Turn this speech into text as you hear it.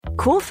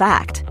Cool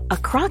fact, a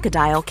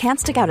crocodile can't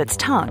stick out its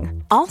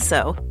tongue.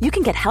 Also, you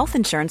can get health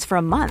insurance for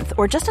a month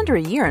or just under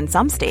a year in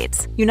some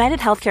states. United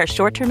Healthcare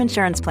short-term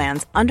insurance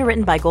plans,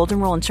 underwritten by Golden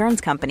Rule Insurance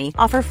Company,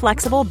 offer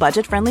flexible,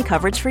 budget-friendly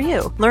coverage for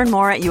you. Learn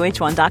more at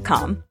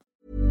uh1.com.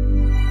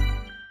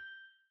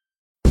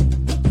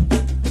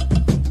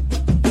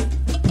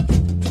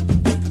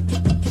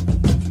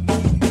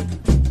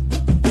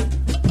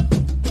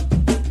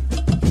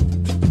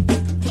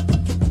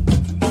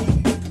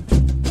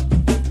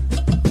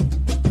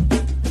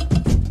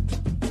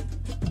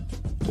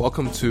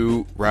 Welcome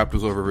to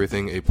Raptors Over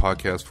Everything, a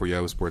podcast for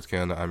Yahoo Sports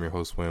Canada. I'm your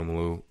host, William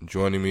Malou.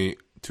 Joining me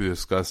to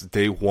discuss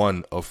day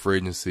one of free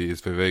agency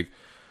is Vivek.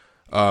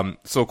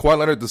 So Kawhi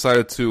Leonard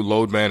decided to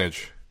load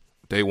manage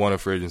day one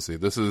of free agency.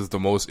 This is the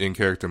most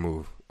in-character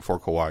move for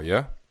Kawhi,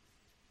 yeah?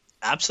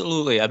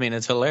 Absolutely. I mean,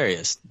 it's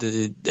hilarious.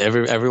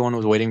 Everyone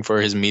was waiting for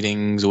his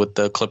meetings with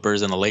the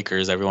Clippers and the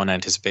Lakers. Everyone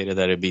anticipated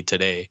that it'd be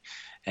today.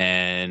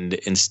 And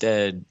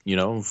instead,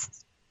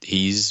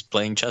 he's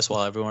playing chess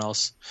while everyone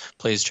else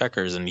plays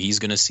checkers, and he's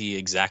going to see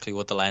exactly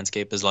what the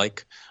landscape is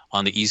like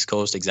on the East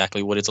Coast,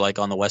 exactly what it's like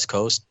on the West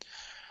Coast,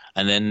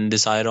 and then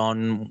decide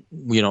on,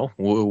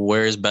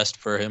 where is best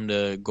for him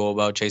to go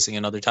about chasing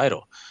another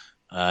title.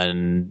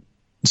 And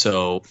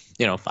so,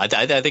 I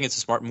think it's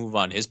a smart move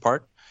on his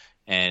part.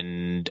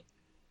 And,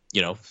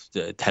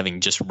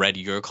 having just read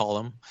your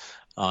column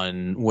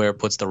on where it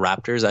puts the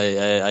Raptors,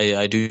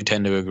 I do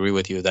tend to agree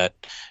with you that,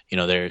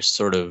 they're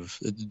sort of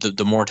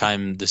the more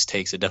time this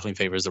takes, it definitely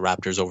favors the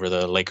Raptors over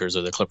the Lakers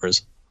or the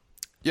Clippers.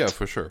 Yeah,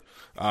 for sure.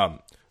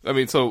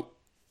 So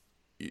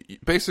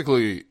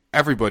basically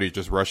everybody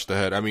just rushed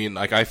ahead.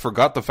 I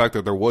forgot the fact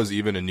that there was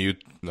even a new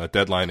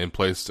deadline in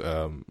place,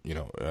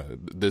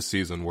 this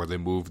season where they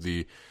moved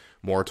the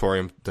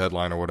moratorium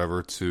deadline or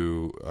whatever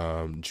to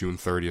June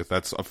 30th.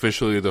 That's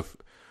officially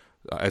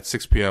at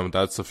 6 p.m.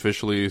 That's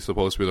officially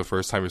supposed to be the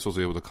first time you're supposed to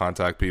be able to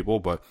contact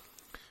people, but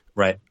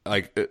right,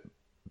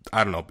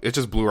 I don't know. It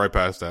just blew right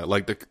past that.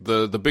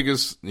 The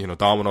biggest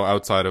domino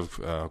outside of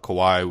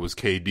Kawhi was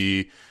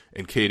KD,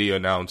 and KD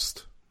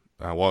announced.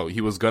 He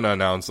was gonna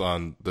announce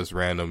on this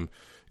random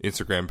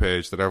Instagram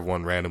page that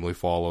everyone randomly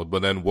followed,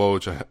 but then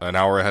Woj an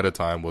hour ahead of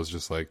time was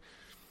just like,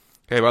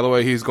 "Hey, by the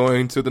way, he's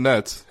going to the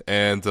Nets,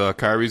 and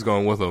Kyrie's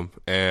going with him,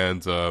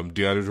 and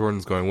DeAndre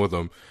Jordan's going with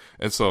him,"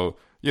 and so.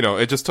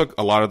 It just took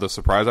a lot of the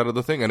surprise out of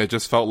the thing, and it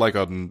just felt like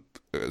a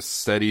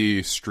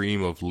steady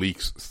stream of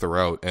leaks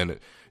throughout. And,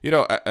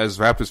 as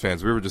Raptors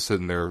fans, we were just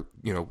sitting there,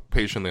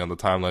 patiently on the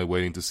timeline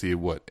waiting to see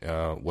what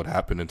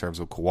happened in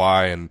terms of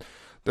Kawhi. And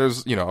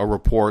there's, a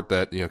report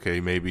that,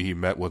 maybe he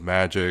met with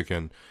Magic,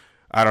 and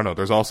I don't know.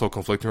 There's also a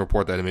conflicting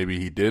report that maybe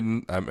he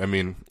didn't. I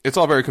mean, it's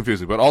all very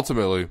confusing, but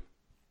ultimately,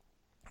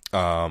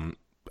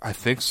 I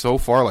think so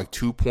far,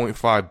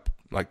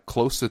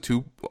 close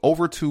to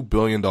over $2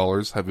 billion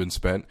have been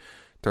spent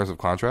in terms of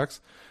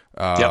contracts.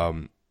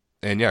 And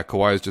yeah,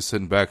 Kawhi is just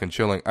sitting back and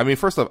chilling. I mean,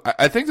 first off,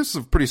 I think this is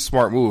a pretty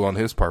smart move on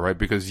his part, right?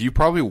 Because you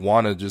probably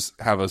want to just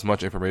have as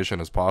much information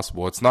as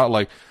possible. It's not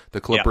like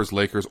the Clippers,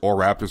 Lakers, or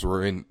Raptors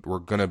were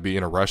going to be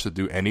in a rush to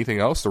do anything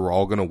else. They were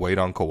all going to wait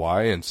on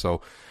Kawhi. And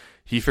so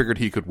he figured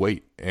he could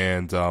wait.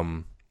 And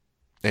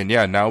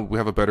yeah, now we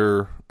have a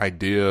better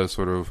idea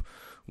sort of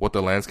what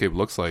the landscape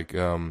looks like.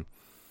 I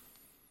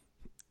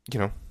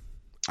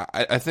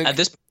think at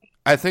this.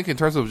 I think in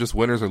terms of just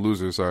winners or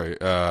losers,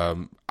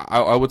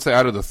 I would say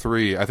out of the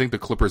three, I think the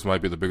Clippers might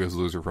be the biggest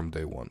loser from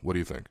day one. What do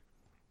you think?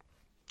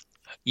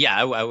 Yeah,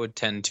 I would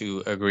tend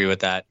to agree with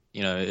that.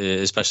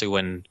 Especially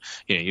when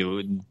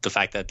the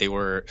fact that they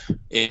were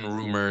in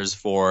rumors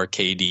for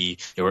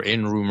KD, they were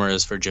in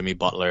rumors for Jimmy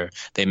Butler.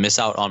 They miss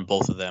out on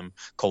both of them.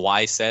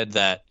 Kawhi said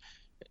that,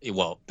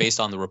 based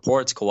on the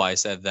reports, Kawhi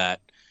said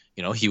that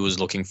he was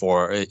looking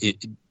for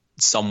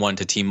someone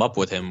to team up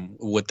with him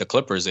with the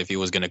Clippers if he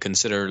was going to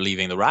consider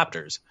leaving the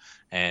Raptors.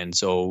 And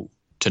so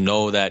to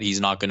know that he's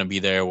not going to be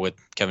there with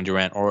Kevin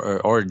Durant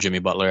or Jimmy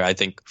Butler, I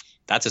think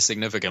that's a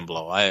significant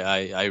blow.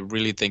 I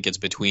really think it's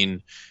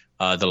between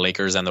the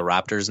Lakers and the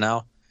Raptors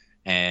now.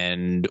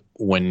 And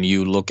when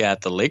you look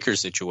at the Lakers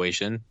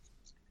situation,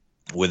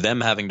 with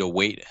them having to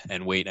wait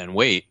and wait and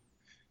wait,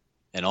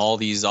 and all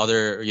these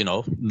other,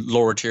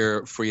 lower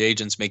tier free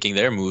agents making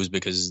their moves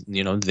because,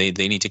 they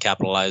need to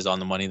capitalize on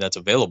the money that's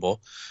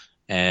available.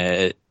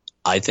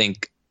 I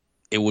think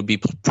it would be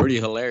pretty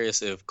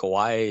hilarious if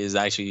Kawhi is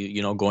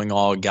actually, going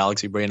all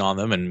galaxy brain on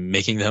them and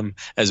making them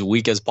as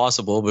weak as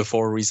possible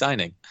before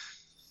re-signing.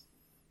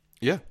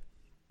 Yeah,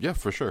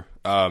 for sure.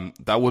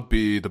 That would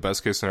be the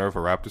best case scenario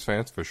for Raptors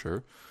fans, for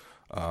sure.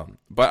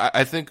 But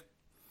I think,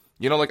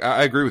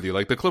 I agree with you.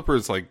 The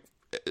Clippers,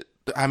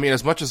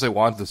 as much as they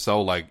want to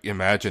sell,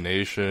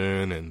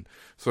 imagination and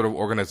sort of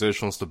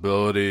organizational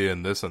stability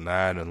and this and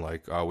that, and,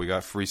 we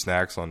got free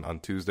snacks on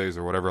Tuesdays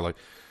or whatever,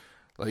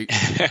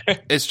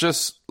 it's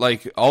just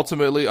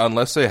ultimately,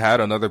 unless they had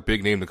another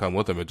big name to come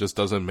with them, it just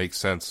doesn't make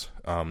sense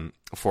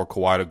for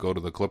Kawhi to go to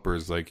the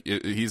Clippers.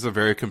 He's a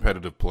very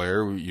competitive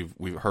player.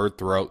 We've heard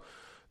throughout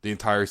the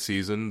entire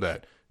season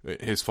that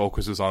his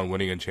focus is on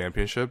winning a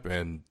championship,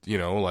 and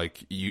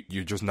like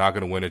you're just not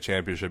going to win a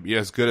championship. Yeah,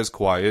 as good as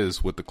Kawhi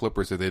is with the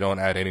Clippers, if they don't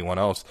add anyone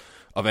else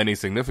of any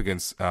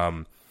significance,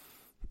 and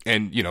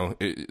you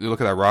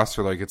look at that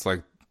roster, like it's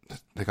like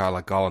they got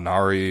like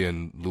Gallinari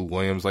and Lou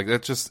Williams, like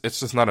it's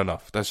just not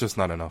enough. That's just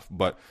not enough.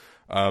 But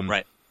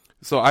right.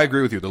 So I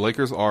agree with you. The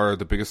Lakers are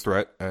the biggest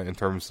threat in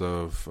terms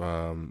of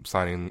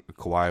signing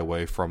Kawhi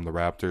away from the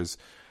Raptors.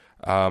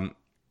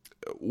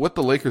 With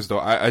the Lakers, though,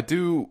 I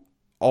do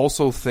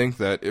also think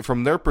that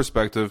from their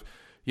perspective,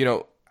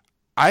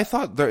 I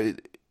thought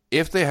that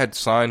if they had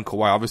signed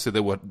Kawhi, obviously they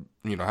would,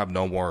 have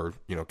no more,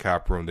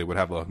 cap room. They would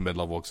have a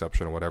mid-level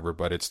exception or whatever,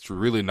 but it's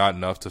really not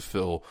enough to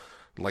fill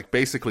like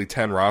basically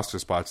 10 roster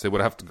spots. They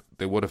would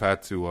have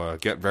had to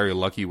get very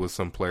lucky with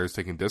some players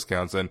taking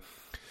discounts. And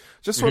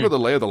just sort of the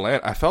lay of the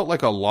land, I felt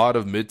like a lot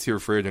of mid-tier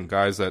free agent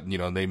guys that,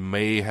 they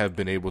may have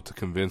been able to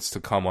convince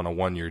to come on a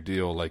one-year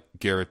deal, like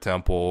Garrett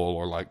Temple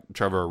or like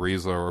Trevor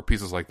Ariza or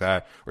pieces like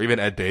that, or even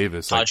Ed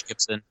Davis.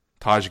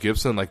 Taj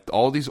Gibson, like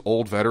all these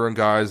old veteran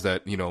guys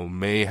that,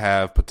 may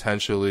have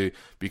potentially,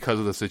 because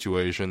of the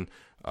situation,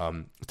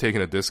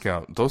 taken a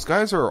discount. Those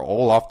guys are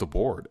all off the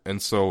board.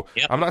 And so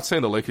I'm not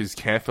saying the Lakers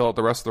can't fill out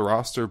the rest of the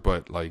roster,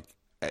 but like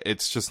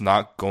it's just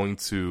not going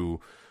to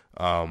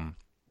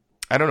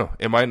I don't know.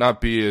 It might not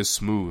be as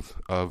smooth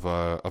of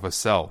a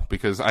sell,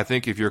 because I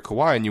think if you're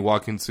Kawhi and you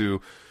walk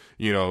into,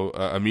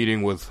 a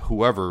meeting with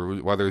whoever,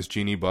 whether it's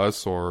Jeannie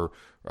Buss or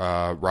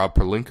Rob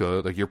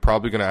Pelinka, like you're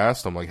probably going to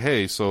ask them like,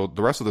 hey, so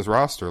the rest of this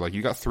roster, like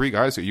you got 3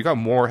 guys here, you got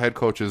more head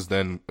coaches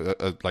than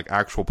like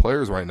actual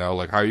players right now.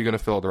 Like how are you going to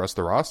fill out the rest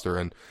of the roster?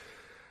 And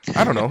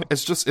I don't know.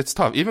 It's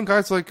tough. Even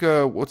guys like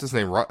what's his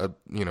name,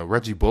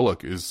 Reggie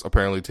Bullock is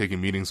apparently taking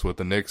meetings with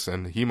the Knicks,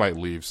 and he might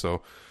leave.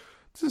 So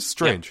this is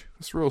strange. Yeah.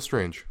 It's real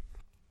strange.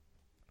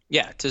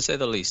 Yeah, to say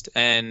the least.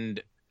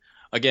 And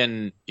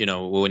again,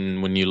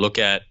 when you look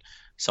at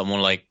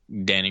someone like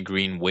Danny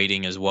Green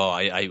waiting as well,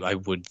 I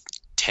would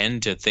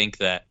tend to think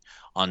that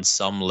on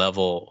some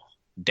level,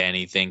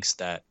 Danny thinks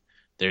that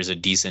there's a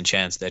decent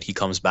chance that he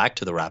comes back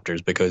to the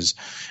Raptors, because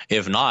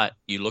if not,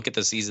 you look at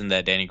the season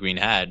that Danny Green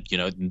had,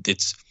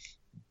 it's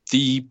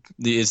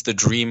the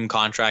dream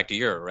contract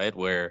year, right?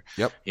 Where,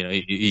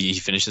 he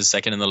finishes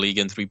second in the league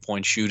in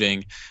 3-point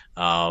shooting,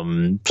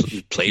 plays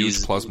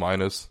huge plus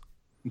minus.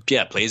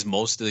 Yeah, plays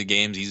most of the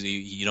games. He's,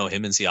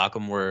 him and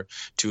Siakam were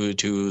two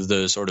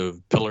the sort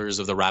of pillars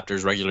of the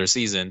Raptors regular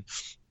season.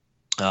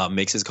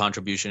 Makes his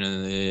contribution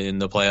in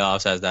the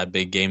playoffs, has that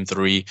big game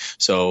 3.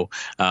 So,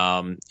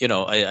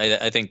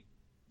 I think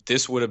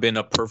this would have been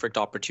a perfect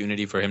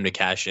opportunity for him to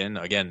cash in.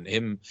 Again,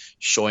 him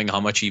showing how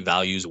much he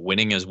values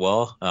winning as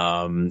well.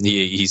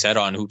 He said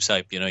on Hoops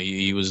Hype,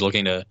 he was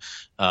looking to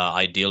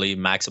ideally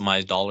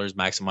maximize dollars,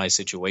 maximize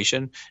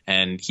situation.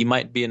 And he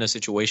might be in a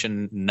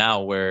situation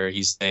now where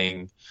he's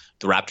saying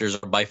the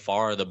Raptors are by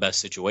far the best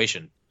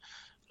situation.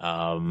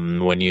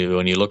 When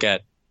you look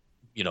at,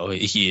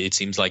 it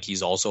seems like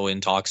he's also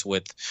in talks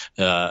with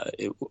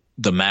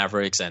the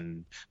Mavericks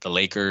and the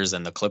Lakers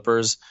and the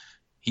Clippers.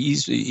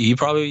 He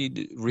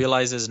probably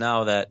realizes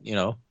now that,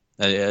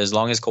 as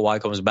long as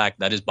Kawhi comes back,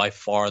 that is by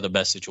far the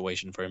best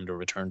situation for him to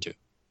return to.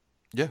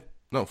 Yeah,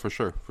 no, for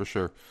sure.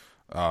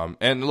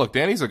 And look,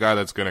 Danny's a guy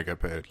that's going to get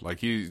paid.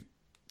 Like if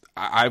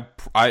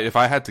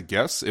I had to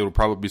guess, it would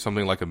probably be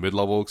something like a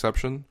mid-level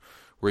exception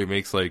where he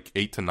makes like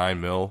 8 to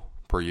 9 mil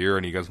per year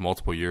and he gets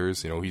multiple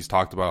years. He's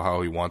talked about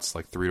how he wants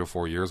like 3 to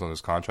 4 years on his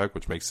contract,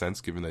 which makes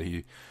sense given that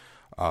he,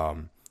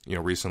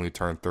 recently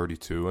turned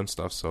 32 and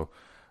stuff. So,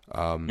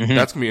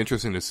 that's gonna be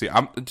interesting to see.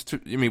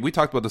 We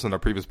talked about this in our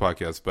previous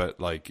podcast, but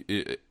like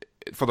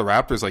for the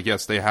Raptors, like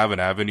yes, they have an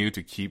avenue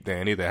to keep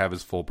Danny. They have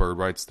his full bird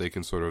rights. They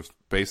can sort of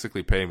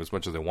basically pay him as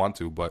much as they want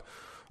to, but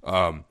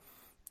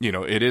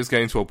it is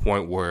getting to a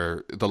point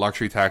where the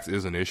luxury tax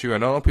is an issue. I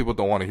know people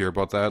don't want to hear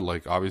about that.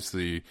 Like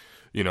obviously,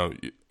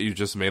 you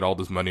just made all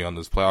this money on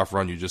this playoff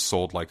run. You just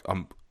sold like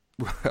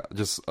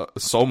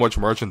so much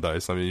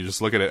merchandise. I mean, you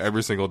just look at it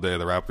every single day.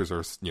 The Raptors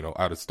are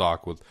out of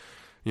stock with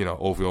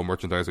OVO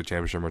merchandise or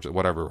championship merchandise,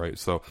 whatever, right?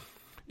 So,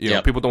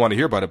 people don't want to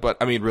hear about it. But,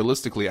 I mean,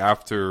 realistically,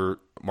 after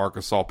Marc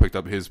Gasol picked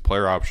up his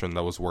player option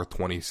that was worth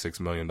 $26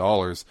 million,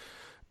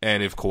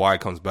 and if Kawhi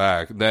comes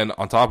back, then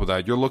on top of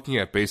that, you're looking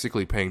at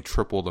basically paying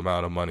triple the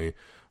amount of money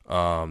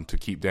to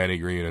keep Danny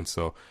Green. And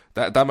so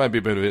that might be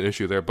a bit of an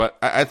issue there. But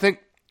I think,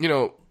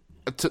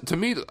 to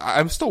me,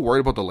 I'm still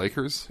worried about the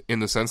Lakers in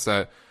the sense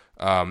that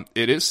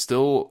it is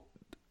still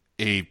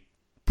a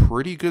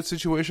pretty good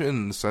situation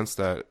in the sense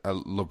that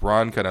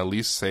LeBron can at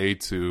least say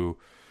to,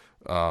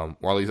 or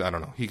at least, I don't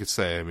know, he could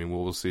say, I mean,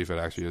 we'll see if it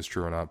actually is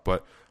true or not,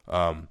 but,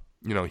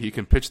 he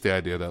can pitch the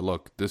idea that,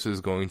 look, this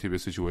is going to be a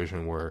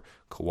situation where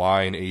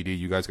Kawhi and AD,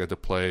 you guys got to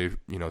play,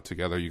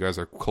 together. You guys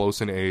are close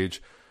in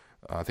age.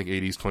 I think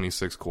AD's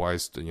 26,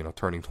 Kawhi's,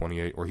 turning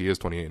 28, or he is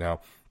 28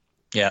 now.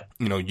 Yeah.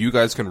 You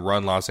guys can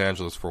run Los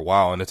Angeles for a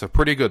while, and it's a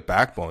pretty good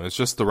backbone. It's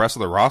just the rest of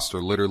the roster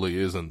literally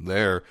isn't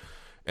there.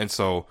 And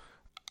so,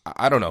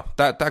 I don't know.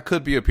 That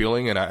could be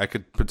appealing, and I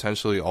could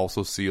potentially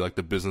also see like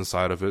the business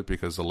side of it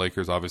because the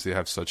Lakers obviously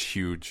have such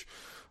huge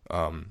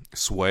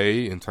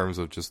sway in terms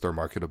of just their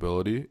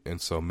marketability,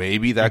 and so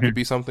maybe that could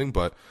be something.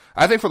 But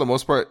I think for the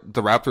most part,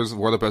 the Raptors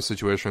were the best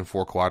situation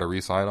for Kawhi to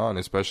re-sign on,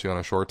 especially on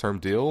a short-term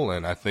deal.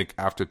 And I think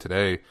after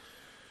today,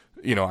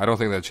 I don't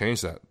think that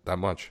changed that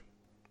much.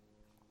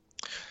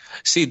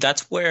 See,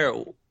 that's where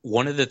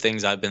one of the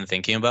things I've been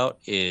thinking about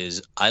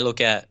is I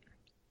look at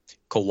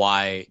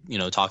Kawhi,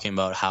 talking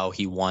about how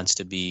he wants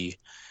to be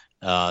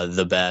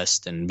the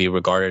best and be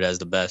regarded as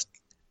the best.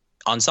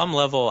 On some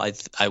level,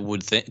 I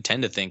would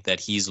tend to think that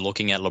he's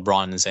looking at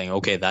LeBron and saying,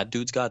 "Okay, that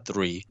dude's got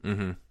 3.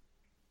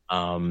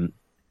 Mm-hmm.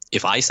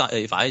 If I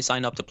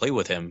sign up to play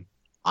with him,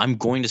 I'm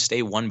going to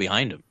stay 1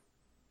 behind him.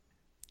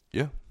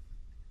 Yeah.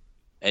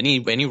 Any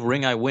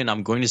ring I win,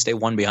 I'm going to stay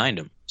 1 behind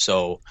him.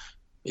 So,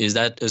 is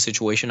that a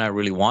situation I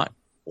really want?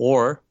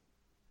 Or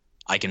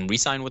I can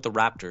re-sign with the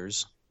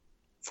Raptors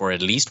for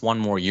at least 1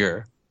 more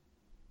year,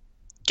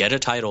 get a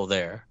title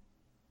there.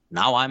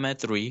 Now I'm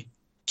at 3.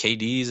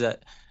 KD's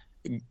at."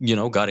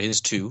 Got his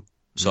 2,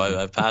 so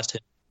I've passed him.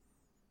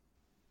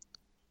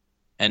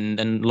 And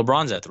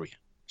LeBron's at 3.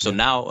 So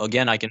now,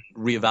 again, I can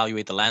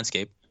reevaluate the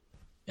landscape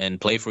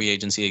and play free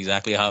agency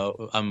exactly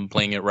how I'm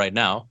playing it right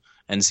now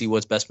and see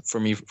what's best for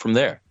me from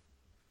there.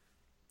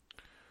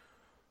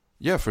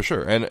 Yeah, for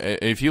sure. And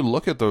if you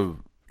look at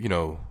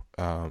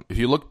if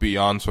you look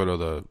beyond sort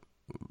of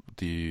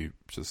the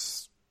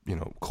just,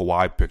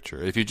 Kawhi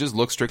picture, if you just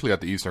look strictly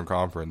at the Eastern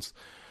Conference,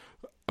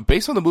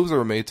 based on the moves that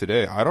were made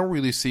today, I don't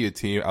really see a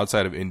team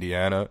outside of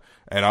Indiana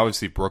and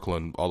obviously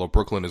Brooklyn, although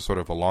Brooklyn is sort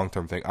of a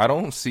long-term thing. I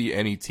don't see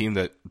any team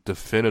that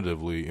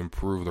definitively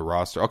improved the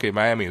roster. Okay,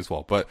 Miami as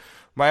well. But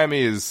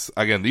Miami is,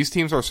 again, these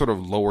teams are sort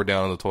of lower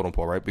down in the totem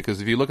pole, right?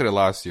 Because if you look at it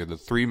last year, the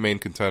 3 main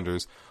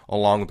contenders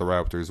along with the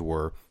Raptors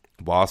were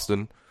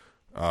Boston,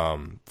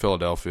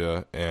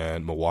 Philadelphia,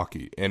 and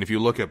Milwaukee. And if you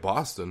look at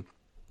Boston,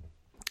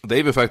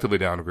 they've effectively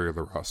downgraded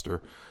the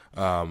roster.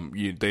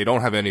 They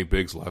don't have any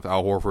bigs left.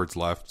 Al Horford's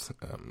left.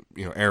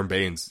 Aaron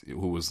Baines,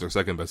 who was their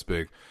second best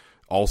big,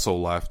 also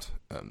left.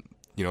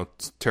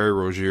 Terry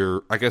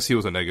Rozier, I guess he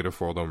was a negative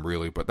for them,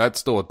 really, but that's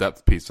still a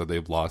depth piece that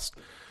they've lost.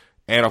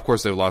 And, of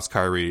course, they've lost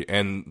Kyrie.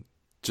 And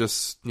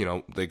just,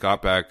 they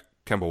got back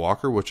Kemba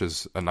Walker, which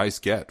is a nice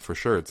get, for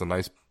sure. It's a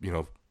nice,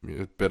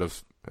 bit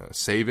of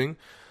saving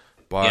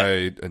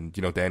by,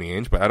 Danny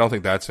Ainge. But I don't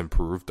think that's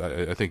improved.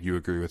 I think you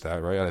agree with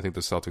that, right? I think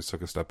the Celtics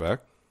took a step back.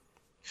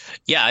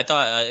 Yeah, I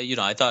thought,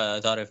 I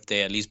thought if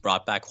they at least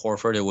brought back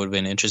Horford, it would have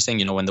been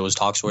interesting. When those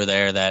talks were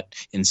there, that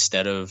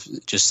instead of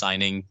just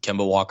signing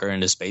Kemba Walker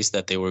into space,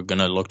 that they were going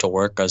to look to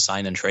work a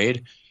sign and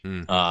trade,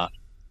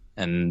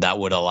 and that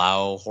would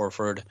allow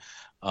Horford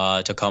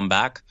to come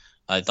back.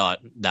 I thought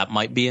that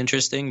might be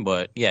interesting,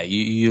 but yeah,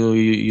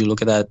 you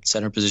look at that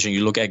center position.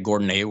 You look at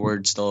Gordon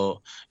Hayward.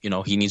 Still,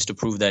 he needs to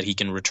prove that he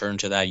can return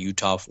to that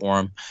Utah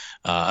form.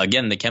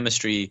 Again, the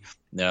chemistry.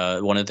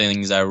 One of the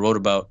things I wrote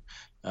about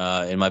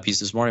in my piece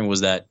this morning was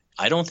that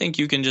I don't think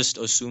you can just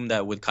assume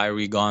that with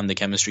Kyrie gone, the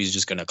chemistry is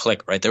just going to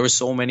click, right? There were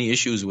so many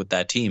issues with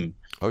that team.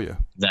 Oh, yeah.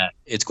 That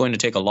it's going to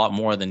take a lot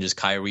more than just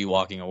Kyrie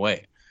walking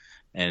away.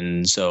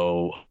 And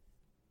so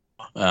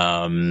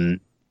when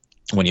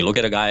you look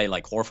at a guy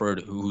like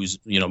Horford, who's,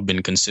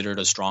 been considered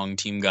a strong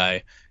team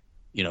guy,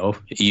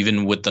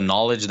 even with the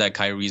knowledge that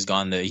Kyrie's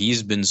gone, that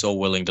he's been so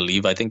willing to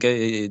leave, I think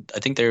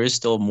there is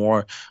still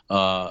more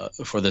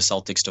for the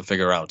Celtics to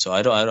figure out. So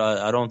I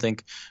don't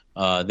think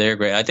they're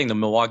great. I think the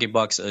Milwaukee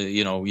Bucks,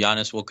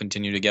 Giannis will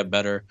continue to get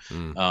better.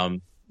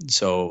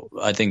 So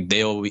I think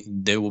they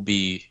will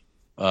be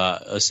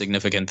a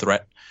significant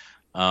threat.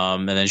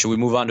 And then should we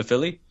move on to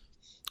Philly?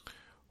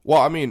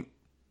 Well, I mean,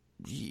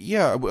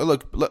 yeah.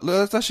 Look,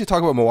 let's actually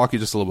talk about Milwaukee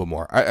just a little bit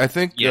more. I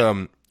think.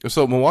 Yeah.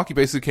 So Milwaukee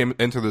basically came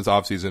into this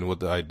offseason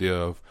with the idea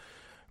of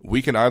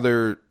we can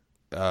either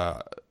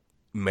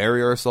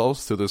marry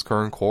ourselves to this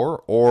current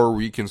core or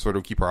we can sort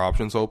of keep our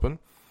options open.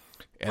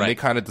 And they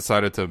kind of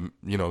decided to,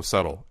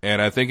 settle.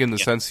 And I think in the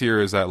sense here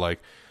is that, like,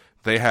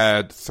 they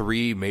had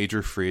 3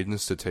 major free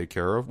agents to take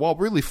care of. Well,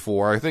 really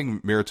 4. I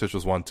think Mirotic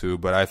was 1 too,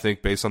 but I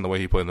think based on the way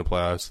he played in the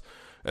playoffs,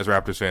 as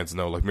Raptors fans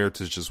know, like,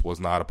 Mirotic just was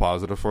not a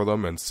positive for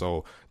them, and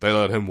so they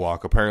let him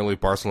walk. Apparently,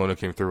 Barcelona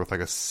came through with, like,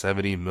 a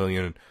 $70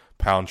 million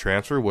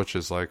transfer, which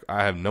is, like,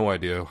 I have no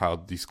idea how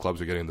these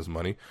clubs are getting this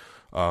money.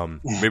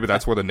 Maybe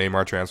that's where the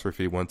Neymar transfer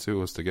fee went to,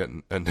 was to get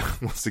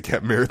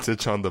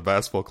Mirotic on the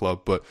basketball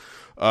club.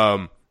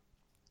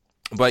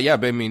 But yeah,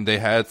 I mean, they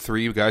had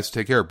 3 guys to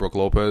take care of: Brook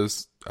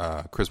Lopez,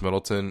 Chris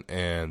Middleton,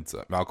 and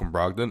Malcolm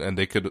Brogdon, and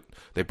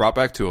they brought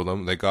back 2 of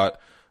them. They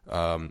got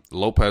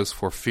Lopez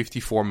for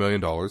 $54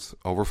 million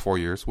over 4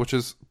 years, which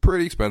is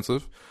pretty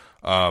expensive.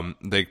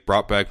 They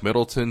brought back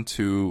Middleton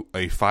to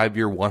a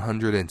 5-year,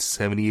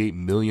 $178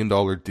 million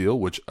deal,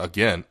 which,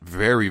 again,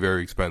 very,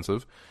 very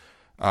expensive.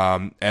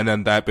 And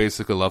then that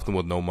basically left them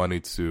with no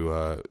money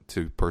to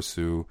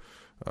pursue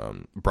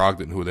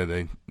Brogdon, who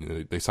then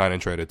they signed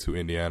and traded to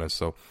Indiana.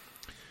 So,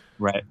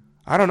 right.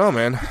 I don't know,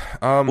 man.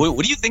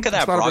 What do you think of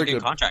that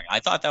Brogdon contract? I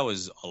thought that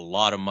was a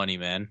lot of money,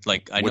 man.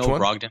 Like, I know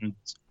Brogdon,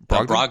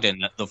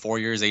 the 4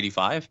 years,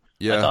 85.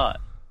 Yeah. I thought,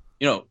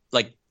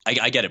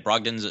 I get it.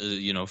 Brogdon's,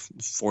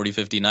 40,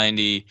 50,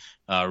 90,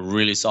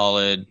 really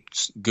solid,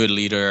 good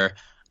leader.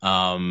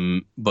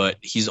 But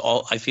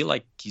I feel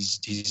like he's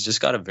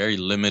just got a very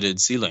limited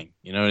ceiling.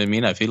 You know what I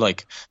mean? I feel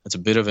like that's a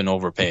bit of an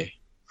overpay.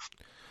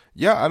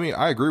 Yeah, I mean,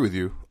 I agree with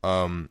you.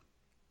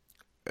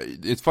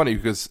 It's funny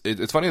because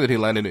it's funny that he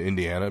landed in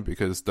Indiana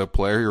because the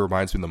player he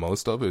reminds me the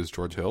most of is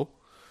George Hill.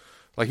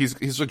 Like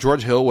he's like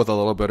George Hill with a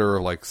little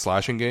better like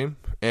slashing game,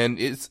 and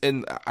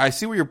I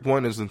see what your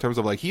point is in terms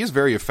of like he is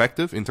very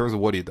effective in terms of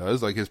what he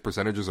does. Like his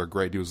percentages are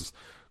great. He was,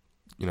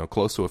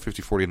 close to a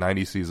 50, 40,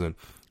 90 season.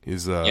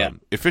 His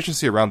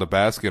efficiency around the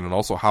basket and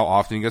also how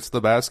often he gets to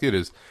the basket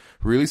is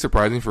really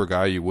surprising for a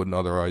guy you wouldn't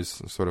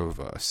otherwise sort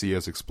of see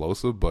as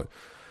explosive. But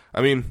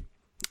I mean,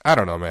 I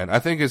don't know, man. I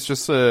think it's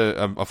just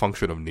a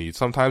function of need.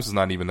 Sometimes it's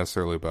not even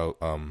necessarily about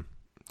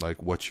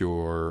like what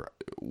you're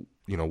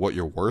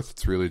worth.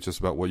 It's really just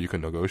about what you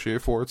can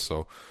negotiate for it.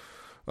 So,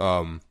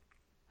 I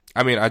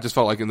mean, I just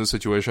felt like in this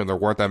situation, there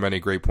weren't that many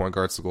great point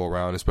guards to go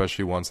around,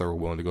 especially ones that were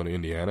willing to go to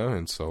Indiana.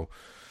 And so,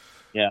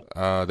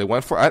 they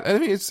went for, I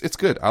mean, it's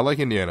good. I like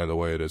Indiana the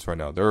way it is right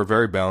now. They're a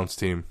very balanced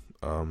team,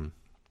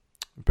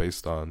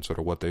 based on sort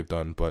of what they've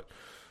done. But,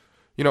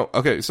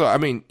 okay, so I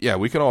mean, yeah,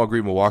 we can all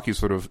agree Milwaukee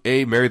sort of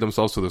married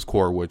themselves to this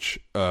core, which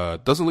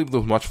doesn't leave them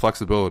with much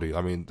flexibility.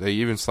 I mean, they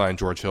even signed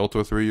George Hill to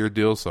a 3-year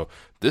deal, so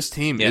this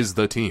team is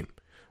the team.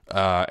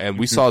 And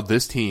we saw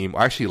this team,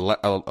 actually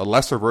a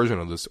lesser version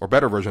of this, or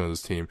better version of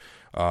this team,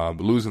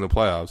 losing the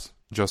playoffs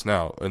just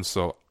now. And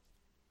so,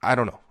 I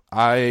don't know.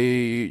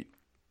 I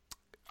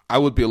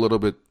would be a little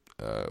bit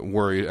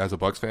worried as a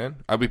Bucks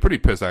fan. I'd be pretty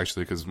pissed,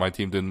 actually, because my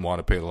team didn't want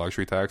to pay the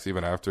luxury tax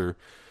even after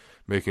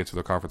making it to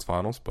the conference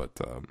finals. But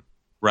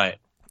right.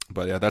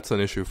 But yeah, that's an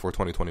issue for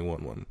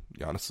 2021 when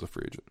Giannis is a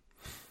free agent.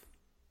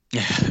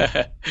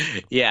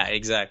 Yeah,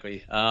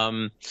 exactly.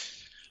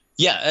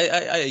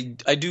 Yeah,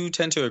 I do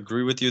tend to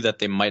agree with you that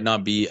they might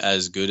not be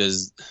as good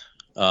as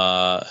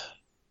the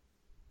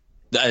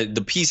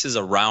pieces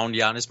around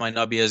Giannis might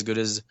not be as good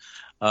as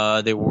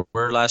they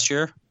were last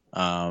year.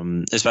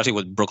 Especially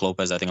with Brook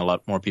Lopez, I think a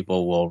lot more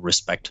people will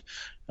respect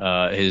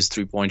his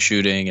 3-point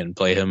shooting and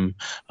play him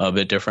a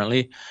bit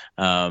differently.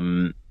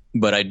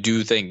 But I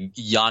do think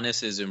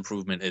Giannis's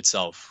improvement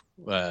itself,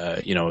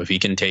 if he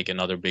can take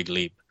another big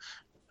leap,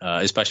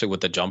 especially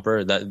with the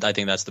jumper, that I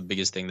think that's the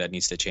biggest thing that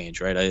needs to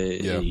change, right?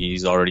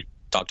 He's already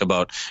talked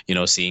about,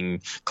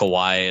 seeing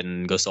Kawhi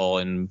and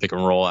Gasol in pick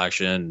and roll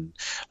action,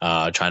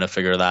 trying to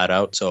figure that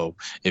out. So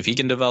if he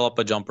can develop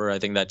a jumper, I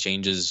think that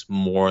changes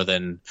more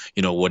than,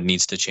 what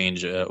needs to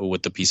change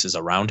with the pieces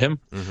around him.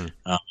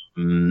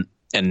 Mm-hmm.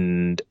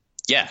 And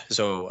yeah,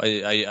 so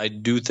I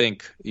do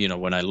think,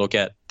 when I look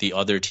at the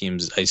other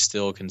teams, I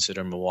still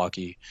consider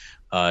Milwaukee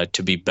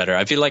to be better.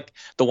 I feel like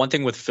the one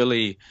thing with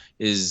Philly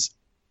is,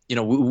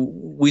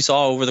 we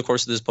saw over the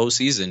course of this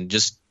postseason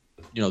just,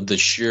 the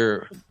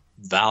sheer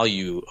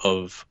value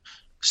of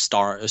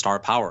star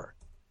power.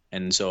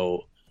 And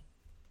so,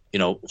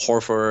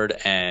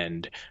 Horford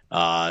and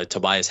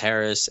Tobias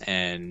Harris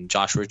and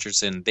Josh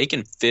Richardson, they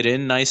can fit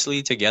in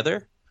nicely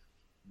together.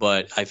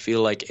 But I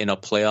feel like in a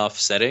playoff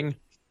setting,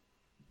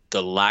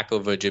 the lack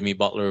of a Jimmy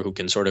Butler who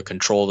can sort of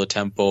control the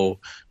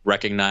tempo,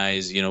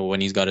 recognize,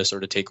 when he's got to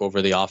sort of take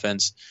over the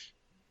offense,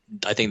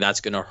 I think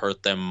that's going to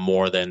hurt them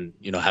more than,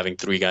 having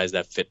 3 guys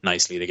that fit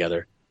nicely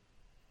together.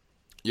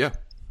 Yeah.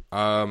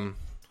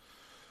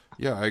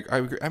 Yeah, I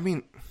agree. I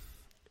mean,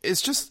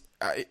 it's just,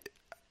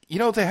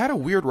 they had a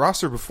weird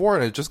roster before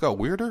and it just got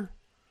weirder.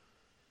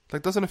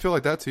 Like, doesn't it feel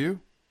like that to you?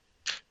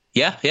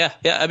 Yeah.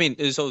 I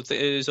mean, so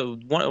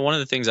one of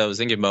the things I was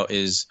thinking about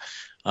is,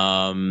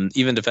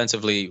 even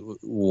defensively,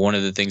 one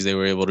of the things they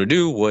were able to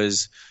do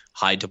was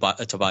hide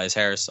Tobias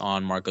Harris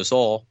on Marc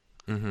Gasol,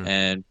 mm-hmm.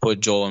 and put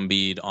Joel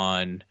Embiid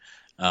on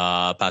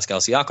Pascal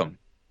Siakam.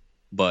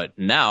 But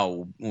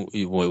now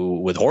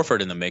with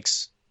Horford in the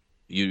mix,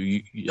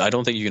 I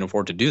don't think you can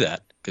afford to do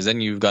that, because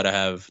then you've got to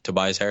have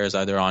Tobias Harris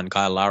either on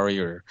Kyle Lowry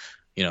or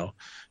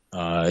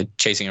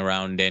chasing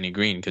around Danny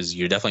Green, because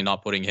you're definitely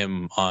not putting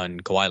him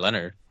on Kawhi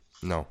Leonard.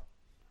 No.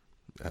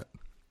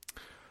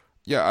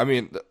 Yeah, I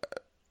mean,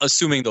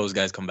 assuming those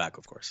guys come back,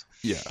 of course.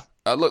 Yeah.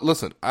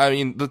 Listen, I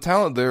mean, the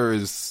talent there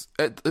is...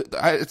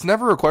 it's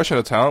never a question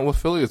of talent with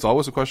Philly. It's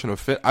always a question of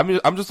fit. I mean,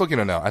 I'm just looking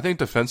at it now. I think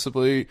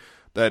defensively,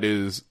 that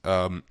is...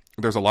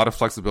 there's a lot of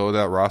flexibility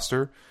to that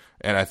roster.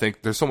 And I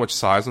think there's so much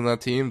size on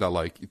that team that,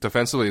 like,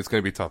 defensively, it's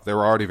going to be tough. They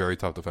were already very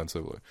tough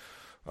defensively.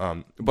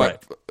 But,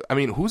 right. I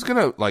mean, who's going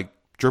to, like,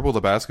 dribble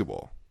the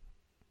basketball?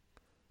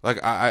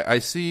 Like, I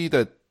see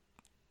that,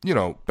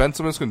 Ben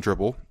Simmons can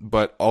dribble,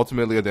 but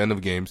ultimately at the end of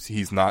games,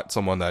 he's not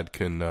someone that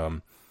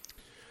can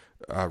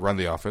run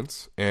the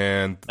offense.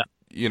 And,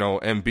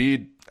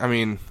 Embiid, I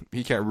mean,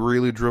 he can't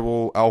really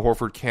dribble. Al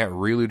Horford can't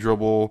really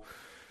dribble.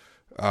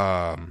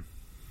 I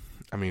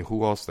mean,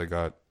 who else they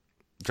got?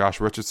 Josh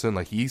Richardson,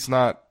 like, he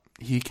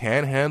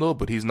can handle,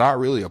 but he's not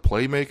really a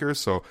playmaker.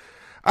 So,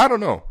 I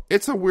don't know.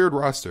 It's a weird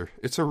roster.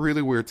 It's a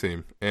really weird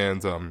team.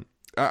 And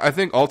I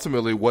think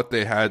ultimately what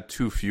they had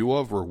too few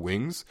of were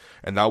wings,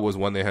 and that was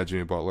when they had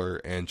Jimmy Butler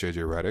and JJ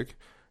Redick.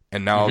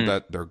 And now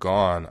that they're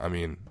gone, I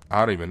mean,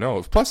 I don't even know.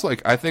 Plus,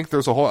 like, I think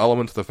there's a whole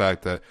element to the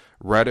fact that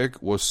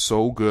Redick was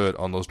so good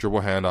on those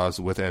dribble handoffs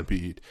with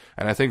Embiid.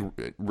 And I think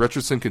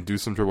Richardson can do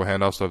some dribble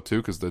handoff stuff too,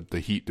 because the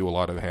Heat do a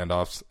lot of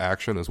handoffs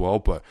action as well.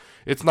 But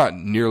it's not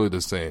nearly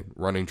the same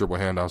running dribble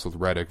handoffs with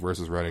Redick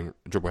versus running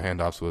dribble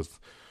handoffs with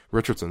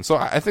Richardson. So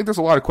I think there's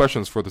a lot of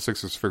questions for the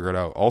Sixers to figure it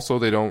out. Also,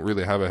 they don't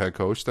really have a head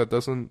coach that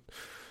doesn't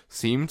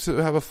seem to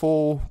have a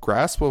full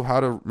grasp of how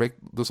to make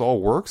this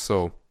all work.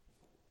 So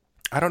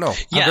I don't know.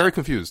 I'm very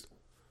confused.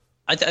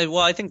 I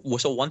think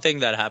so. One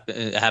thing that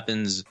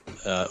happens,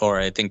 or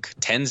I think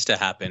tends to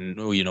happen,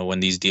 when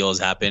these deals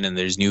happen and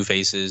there's new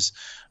faces,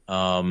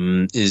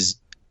 is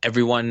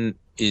everyone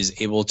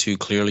is able to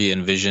clearly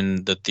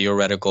envision the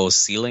theoretical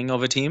ceiling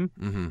of a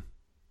team,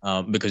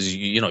 because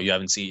you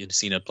haven't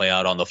seen it play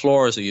out on the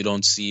floor, so you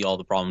don't see all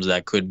the problems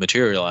that could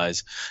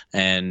materialize,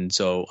 and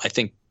so I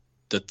think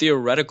the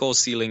theoretical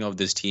ceiling of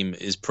this team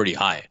is pretty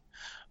high.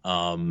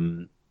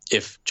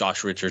 If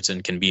Josh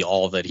Richardson can be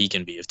all that he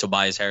can be, if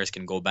Tobias Harris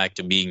can go back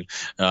to being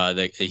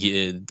the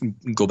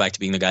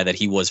guy that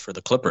he was for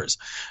the Clippers,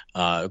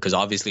 because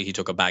obviously he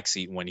took a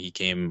backseat when he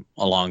came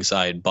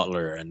alongside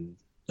Butler and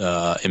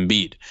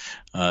Embiid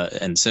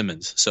and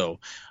Simmons.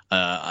 So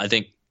I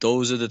think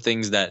those are the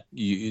things that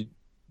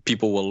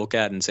people will look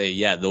at and say,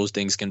 yeah, those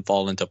things can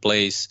fall into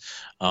place.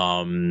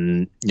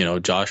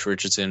 Josh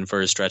Richardson for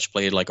a stretch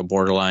played like a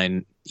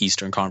borderline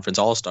Eastern Conference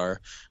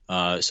All-Star.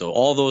 So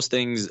all those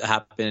things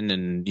happen,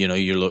 and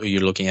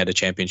you're looking at a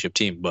championship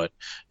team, but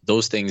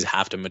those things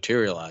have to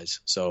materialize.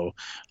 So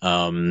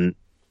I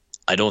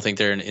don't think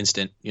they're an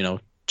instant,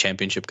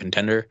 championship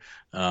contender.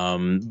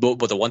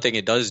 But the one thing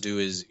it does do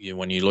is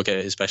when you look at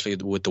it, especially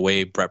with the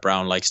way Brett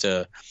Brown likes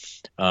to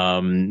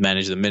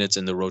manage the minutes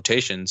and the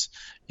rotations,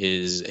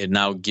 is it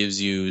now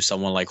gives you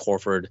someone like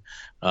Horford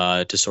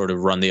to sort of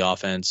run the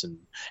offense and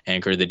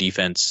anchor the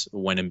defense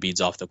when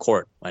Embiid's off the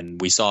court.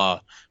 And we saw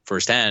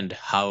firsthand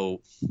how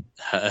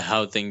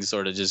things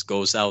sort of just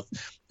go south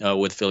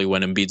with Philly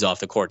when Embiid's off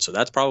the court. So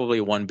that's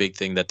probably one big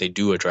thing that they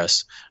do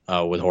address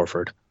with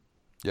Horford.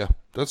 Yeah,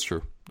 that's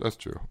true. That's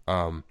true.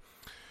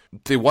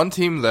 The one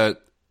team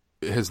that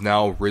has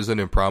now risen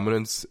in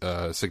prominence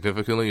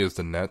significantly is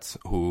the Nets,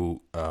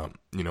 who,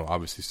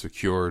 obviously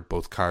secured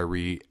both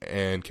Kyrie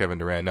and Kevin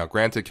Durant. Now,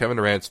 granted, Kevin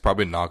Durant's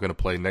probably not going to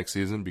play next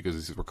season because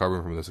he's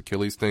recovering from this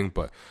Achilles thing,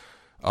 but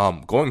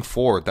going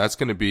forward, that's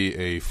going to be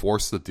a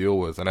force to deal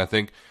with. And I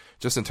think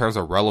just in terms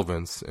of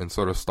relevance and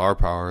sort of star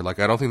power, like,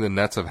 I don't think the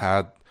Nets have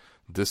had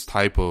this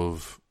type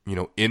of,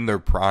 in their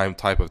prime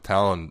type of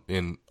talent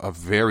in a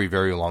very,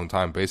 very long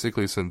time,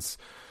 basically since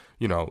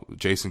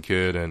Jason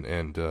Kidd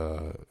and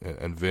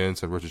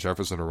Vince and Richard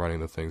Jefferson are running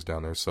the things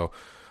down there. So,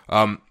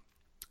 I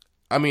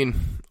mean,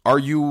 where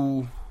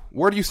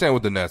do you stand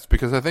with the Nets?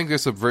 Because I think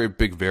there's a very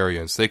big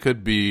variance. They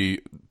could be,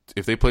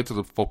 if they play to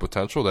the full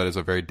potential, that is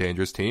a very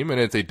dangerous team. And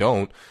if they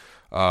don't,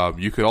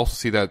 you could also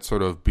see that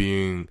sort of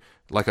being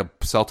like a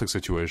Celtic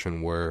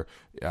situation where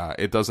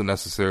it doesn't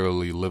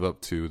necessarily live up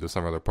to the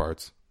some other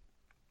parts.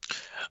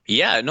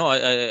 Yeah, no,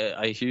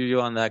 I hear you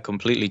on that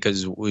completely,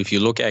 because if you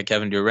look at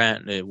Kevin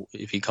Durant,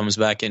 if he comes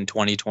back in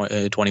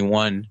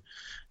 2021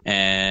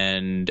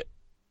 and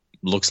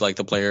looks like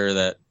the player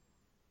that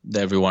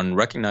everyone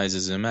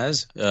recognizes him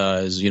as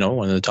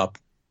one of the top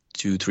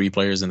 2-3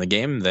 players in the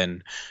game,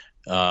 then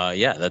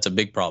that's a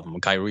big problem.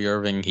 Kyrie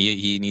Irving,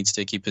 he needs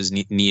to keep his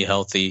knee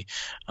healthy.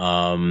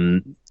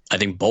 I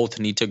think both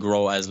need to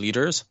grow as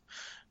leaders,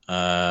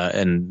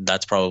 and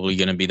that's probably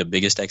going to be the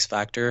biggest X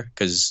factor,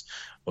 because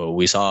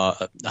we saw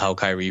how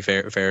Kyrie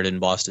fared in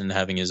Boston,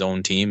 having his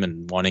own team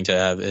and wanting to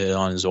have it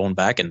on his own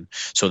back. And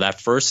so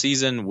that first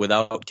season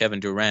without Kevin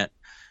Durant,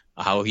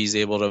 how he's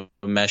able to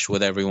mesh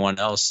with everyone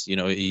else, I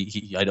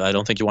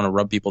don't think you want to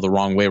rub people the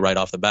wrong way right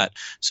off the bat.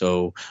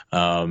 So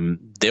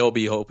they'll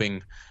be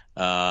hoping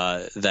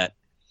that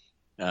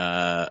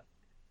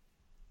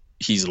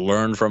he's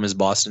learned from his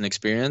Boston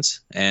experience.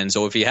 And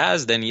so if he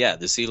has, then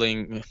the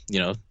ceiling,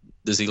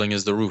 the ceiling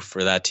is the roof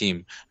for that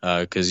team,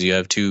 because you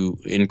have two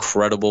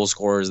incredible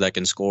scorers that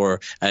can score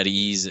at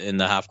ease in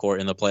the half court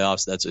in the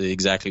playoffs. That's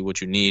exactly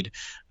what you need.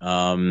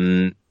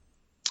 And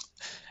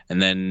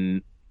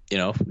then,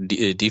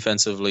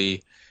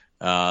 defensively,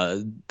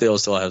 they'll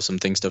still have some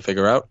things to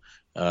figure out,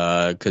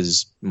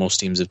 because most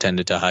teams have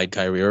tended to hide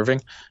Kyrie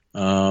Irving.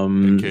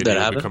 That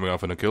haven't coming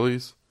off an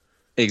Achilles.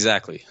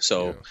 Exactly.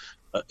 So,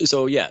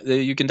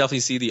 you can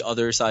definitely see the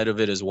other side of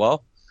it as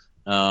well.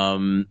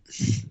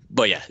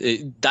 But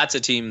that's a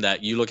team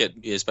that you look at,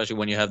 especially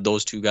when you have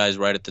those two guys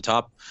right at the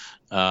top.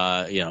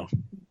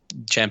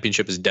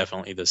 Championship is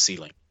definitely the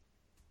ceiling.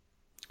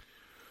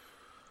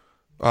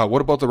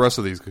 What about the rest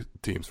of these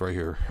teams right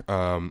here?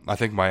 I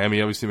think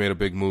Miami obviously made a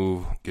big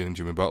move getting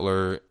Jimmy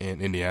Butler,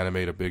 and Indiana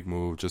made a big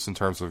move just in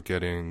terms of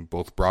getting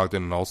both Brogdon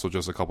and also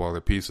just a couple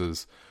other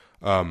pieces.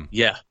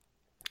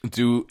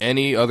 Do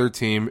any other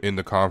team in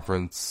the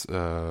conference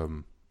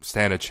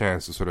stand a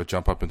chance to sort of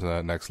jump up into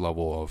that next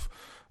level of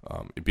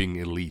being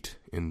elite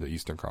in the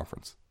Eastern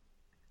Conference?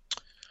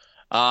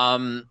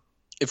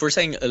 if we're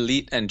saying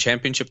elite and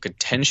championship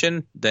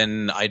contention,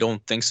 then I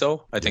don't think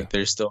so. I think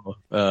there's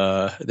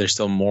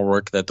still more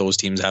work that those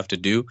teams have to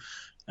do.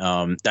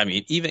 I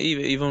mean,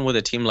 even with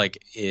a team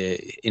like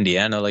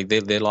Indiana, like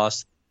they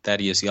lost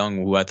Thaddeus Young,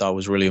 who I thought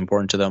was really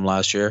important to them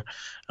last year.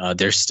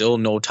 There's still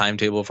no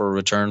timetable for a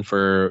return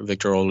for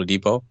Victor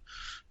Oladipo,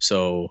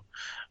 so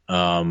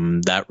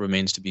that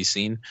remains to be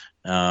seen.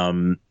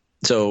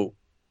 So,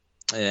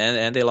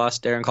 and they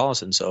lost Darren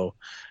Collison, so.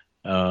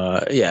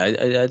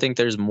 I think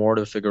there's more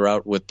to figure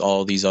out with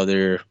all these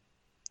other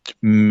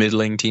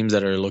middling teams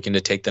that are looking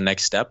to take the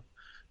next step.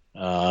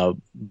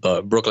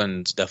 But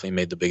Brooklyn's definitely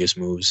made the biggest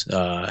moves.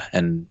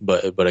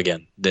 But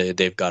again,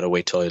 they've got to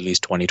wait till at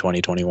least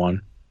 2020,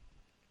 21.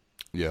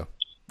 Yeah,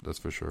 that's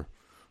for sure.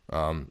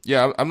 I'm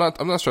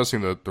not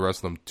stressing the rest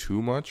of them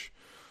too much.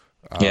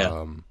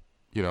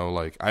 You know,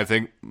 like, I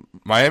think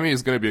Miami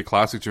is going to be a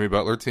classic Jimmy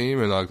Butler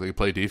team, and like they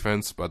play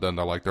defense, but then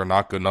they're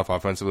not good enough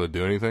offensively to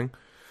do anything.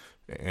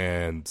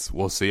 And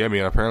we'll see. I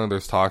mean, apparently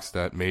there's talks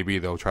that maybe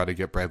they'll try to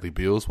get Bradley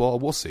Beal as well.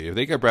 We'll see. If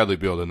they get Bradley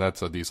Beal, then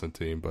that's a decent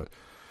team. But,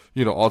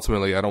 you know,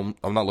 ultimately, I'm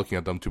not looking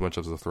at them too much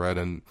as a threat.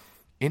 And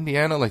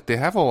Indiana, like, they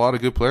have a lot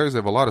of good players. They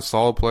have a lot of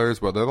solid players,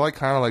 but they're like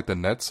kind of like the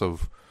Nets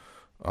of,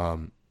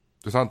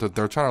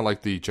 they're trying to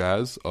like the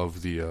Jazz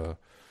of the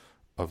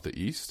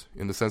East,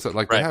 in the sense that,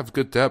 like, they have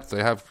good depth.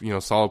 They have, you know,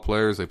 solid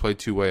players. They play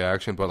two-way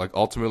action, but, like,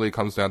 ultimately it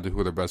comes down to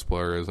who their best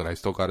player is. And I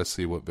still got to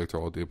see what Victor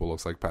Oladipo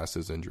looks like past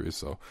his injuries.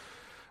 So,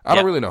 I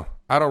don't really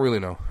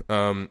know.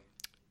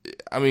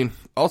 I mean,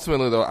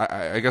 ultimately though,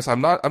 I guess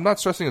I'm not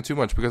stressing it too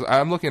much, because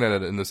I'm looking at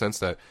it in the sense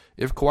that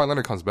if Kawhi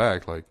Leonard comes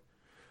back, like,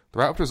 the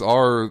Raptors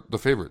are the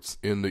favorites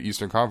in the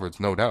Eastern Conference,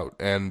 no doubt.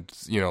 And,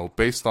 you know,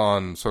 based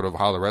on sort of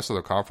how the rest of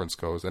the conference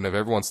goes, and if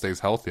everyone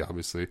stays healthy,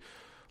 obviously,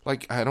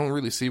 like, I don't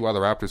really see why the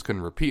Raptors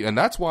couldn't repeat. And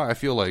that's why I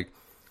feel like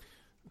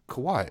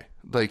Kawhi,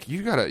 like,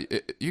 you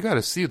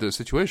gotta see the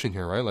situation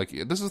here, right? Like,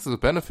 this is the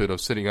benefit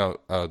of sitting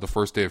out the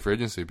first day of free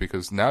agency,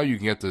 because now you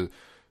can get to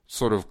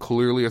sort of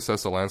clearly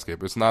assess the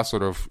landscape. It's not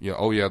sort of, you know,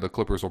 oh yeah, the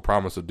Clippers will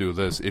promise to do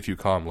this if you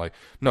come. Like,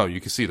 no,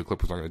 you can see the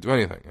Clippers aren't going to do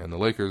anything. And the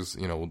Lakers,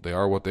 you know, they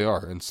are what they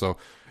are. And so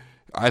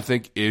I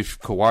think if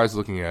Kawhi's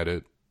looking at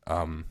it,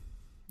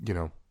 you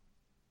know,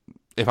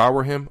 if I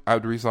were him, I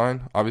would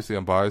resign. Obviously,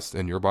 I'm biased,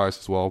 and you're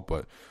biased as well,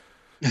 but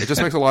it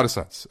just makes a lot of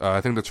sense.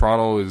 I think that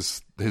Toronto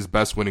is his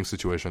best winning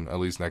situation, at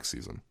least next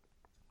season.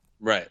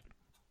 Right.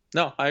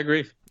 No, I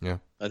agree. Yeah.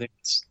 I think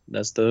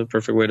that's the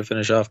perfect way to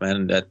finish off,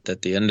 man.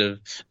 At the end of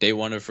day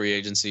one of free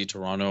agency,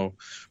 Toronto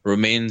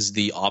remains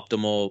the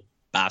optimal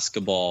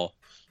basketball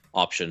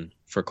option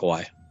for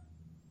Kawhi.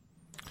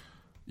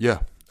 Yeah.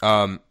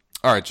 All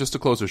right, just to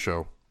close the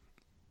show,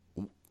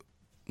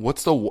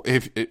 what's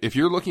if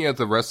you're looking at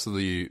the rest of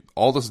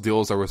all those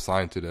deals that were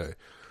signed today,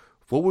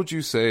 what would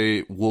you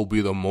say will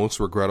be the most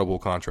regrettable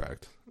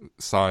contract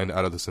signed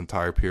out of this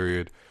entire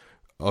period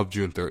of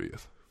June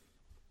 30th?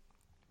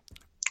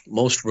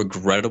 Most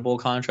regrettable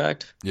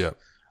contract? Yeah.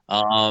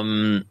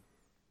 Because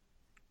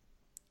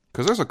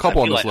there's a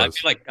couple on this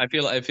list. I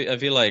feel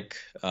like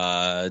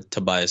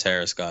Tobias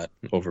Harris got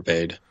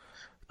overpaid.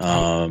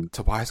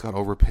 Tobias got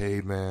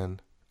overpaid, man.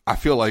 I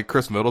feel like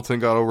Chris Middleton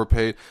got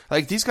overpaid.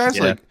 Like, these guys,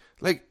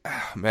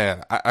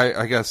 man,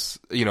 I guess,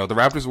 you know, the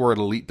Raptors were an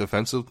elite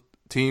defensive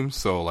team,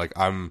 so, like,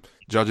 I'm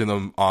judging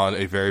them on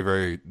a very,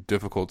 very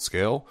difficult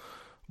scale.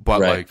 But,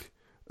 like,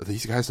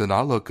 these guys did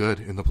not look good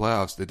in the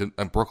playoffs. They didn't.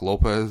 And Brook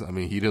Lopez, I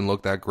mean, he didn't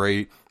look that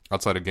great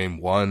outside of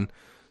game one.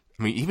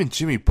 I mean, even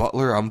Jimmy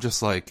Butler, I'm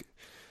just like,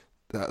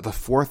 the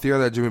fourth year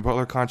of that Jimmy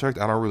Butler contract,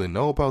 I don't really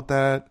know about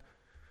that.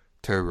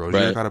 Terry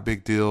Rozier got a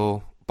big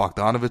deal.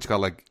 Bogdanovich got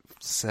like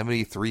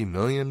 $73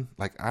 million.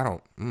 Like, I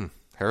don't.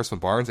 Harrison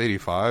Barnes,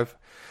 85.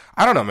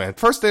 I don't know, man.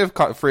 First day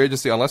of free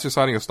agency, unless you're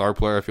signing a star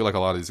player, I feel like a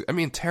lot of these. I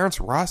mean, Terrence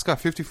Ross got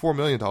 $54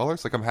 million.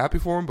 Like, I'm happy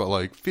for him, but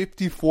like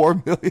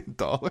 $54 million.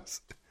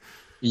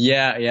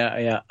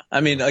 Yeah.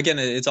 I mean, again,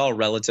 it's all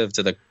relative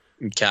to the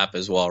cap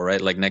as well,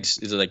 right? Like,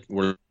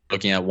 we're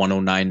looking at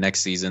 109 next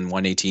season,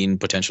 118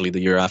 potentially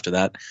the year after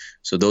that.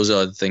 So those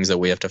are the things that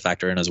we have to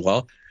factor in as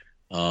well.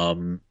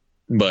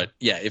 But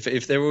yeah,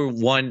 if there were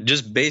one,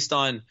 just based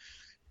on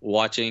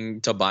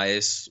watching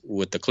Tobias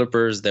with the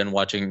Clippers, then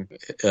watching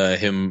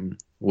him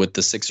with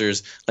the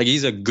Sixers, like,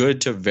 he's a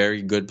good to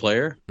very good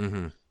player.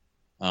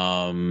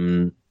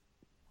 Mm-hmm.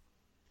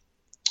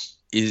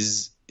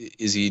 Is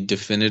he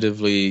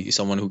definitively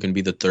someone who can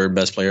be the third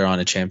best player on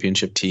a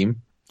championship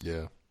team?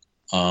 Yeah.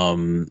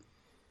 The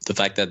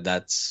fact that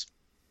that's,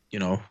 you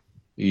know,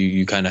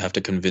 you kind of have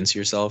to convince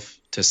yourself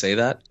to say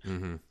that,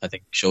 I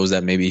think shows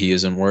that maybe he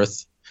isn't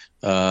worth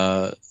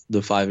the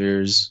 5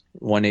 years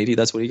 180.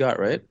 That's what he got,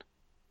 right?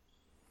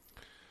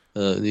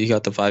 He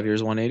got the 5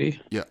 years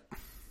 180.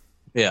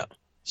 Yeah.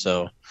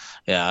 So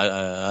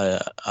yeah,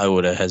 I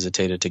would have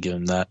hesitated to give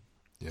him that.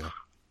 Yeah.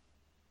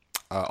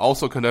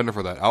 Also contender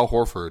for that, Al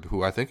Horford,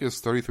 who I think is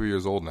 33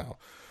 years old now.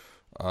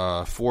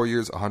 4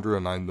 years,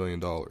 $109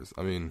 million.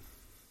 I mean,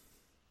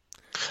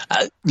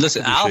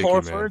 listen, Al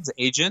Horford's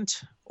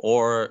agent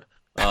or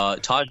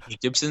Taj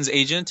Gibson's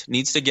agent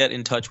needs to get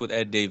in touch with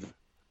Ed Davis.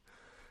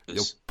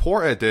 Yo,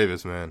 poor Ed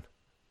Davis, man.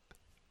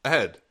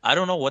 Ed. I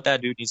don't know what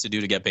that dude needs to do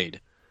to get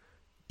paid.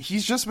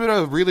 He's just been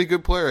a really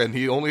good player, and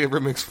he only ever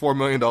makes $4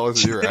 million a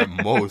year at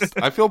most.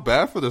 I feel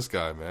bad for this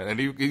guy, man. And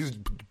he's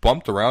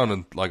bumped around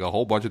in like a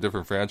whole bunch of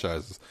different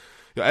franchises.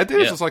 Ed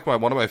Davis is like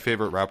one of my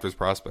favorite Raptors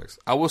prospects.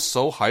 I was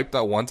so hyped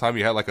that one time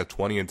he had like a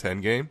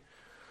 20-10 game.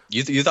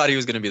 You thought he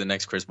was going to be the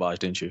next Chris Bosh,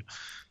 didn't you?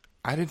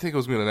 I didn't think it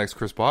was going to be the next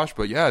Chris Bosh,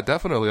 but yeah,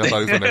 definitely I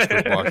thought he was the next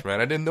Chris Bosh,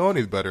 man. I didn't know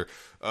any better.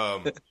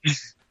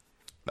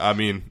 I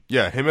mean,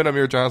 yeah, him and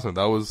Amir Johnson,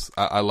 that was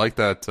I like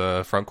that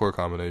front court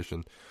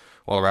combination.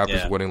 While the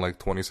Raptors winning like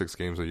 26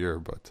 games a year,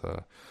 but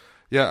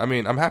yeah, I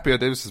mean, I'm happy Ed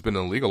Davis has been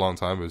in the league a long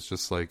time. It's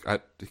just like,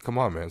 come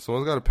on, man,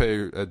 someone's got to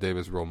pay Ed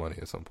Davis real money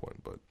at some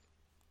point. But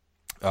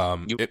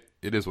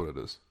it is what it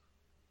is.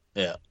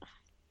 Yeah.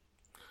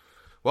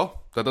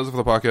 Well, that does it for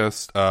the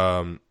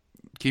podcast.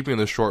 Keeping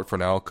this short for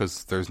now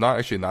because there's not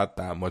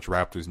that much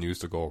Raptors news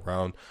to go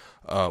around.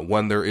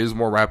 When there is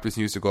more Raptors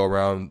news to go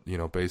around, you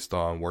know, based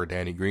on where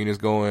Danny Green is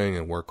going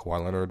and where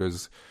Kawhi Leonard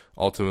is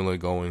ultimately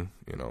going,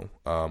 you know,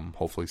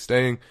 hopefully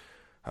staying.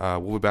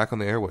 We'll be back on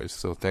the airways.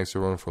 So thanks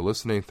everyone for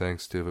listening.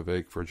 Thanks to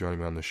Vivek for joining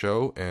me on the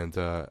show. And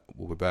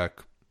we'll be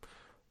back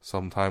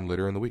sometime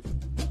later in the week.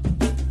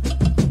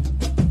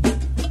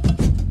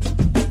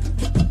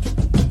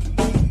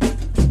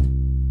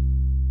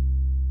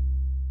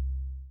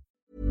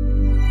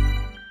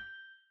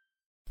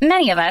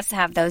 Many of us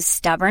have those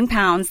stubborn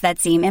pounds that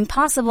seem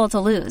impossible to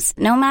lose,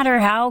 no matter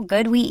how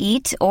good we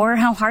eat or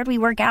how hard we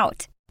work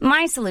out.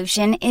 My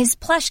solution is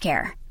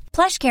PlushCare.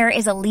 PlushCare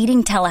is a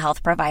leading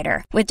telehealth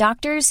provider with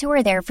doctors who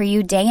are there for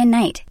you day and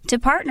night to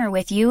partner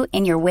with you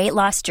in your weight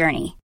loss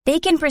journey. They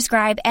can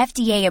prescribe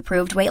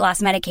FDA-approved weight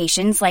loss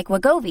medications like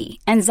Wegovy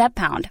and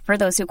Zepbound for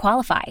those who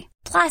qualify.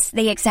 Plus,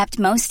 they accept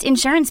most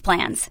insurance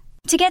plans.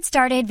 To get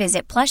started,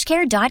 visit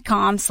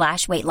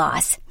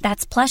plushcare.com/weightloss.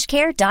 That's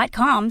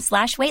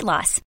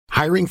plushcare.com/weightloss.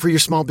 Hiring for your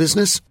small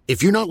business?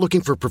 If you're not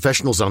looking for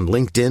professionals on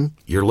LinkedIn,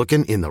 you're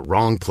looking in the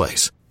wrong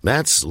place.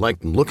 That's like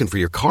looking for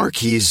your car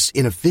keys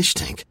in a fish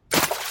tank.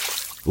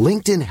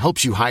 LinkedIn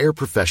helps you hire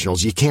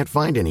professionals you can't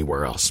find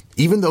anywhere else,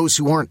 even those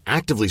who aren't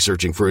actively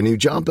searching for a new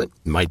job but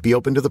might be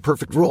open to the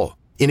perfect role.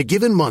 In a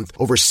given month,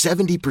 over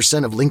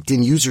 70% of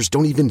LinkedIn users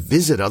don't even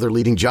visit other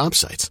leading job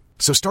sites.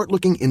 So start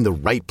looking in the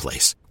right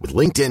place. With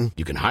LinkedIn,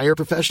 you can hire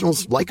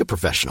professionals like a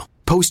professional.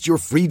 Post your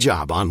free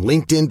job on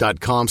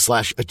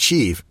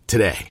linkedin.com/achieve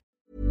today.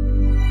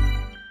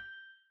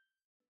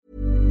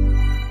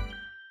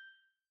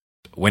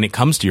 When it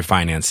comes to your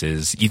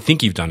finances, you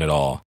think you've done it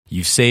all.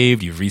 You've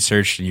saved, you've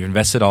researched, and you've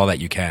invested all that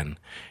you can.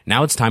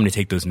 Now it's time to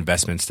take those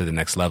investments to the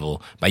next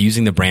level by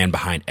using the brand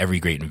behind every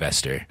great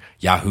investor,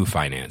 Yahoo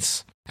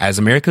Finance. As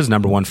America's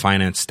 #1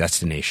 finance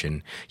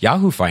destination,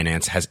 Yahoo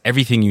Finance has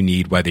everything you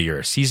need, whether you're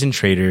a seasoned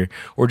trader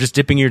or just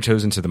dipping your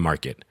toes into the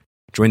market.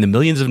 Join the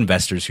millions of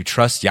investors who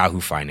trust Yahoo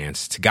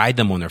Finance to guide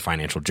them on their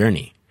financial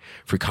journey.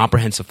 For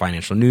comprehensive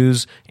financial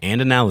news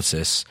and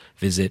analysis,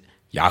 visit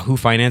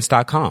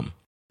yahoofinance.com,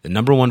 the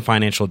 #1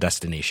 financial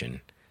destination,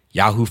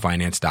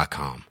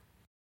 yahoofinance.com.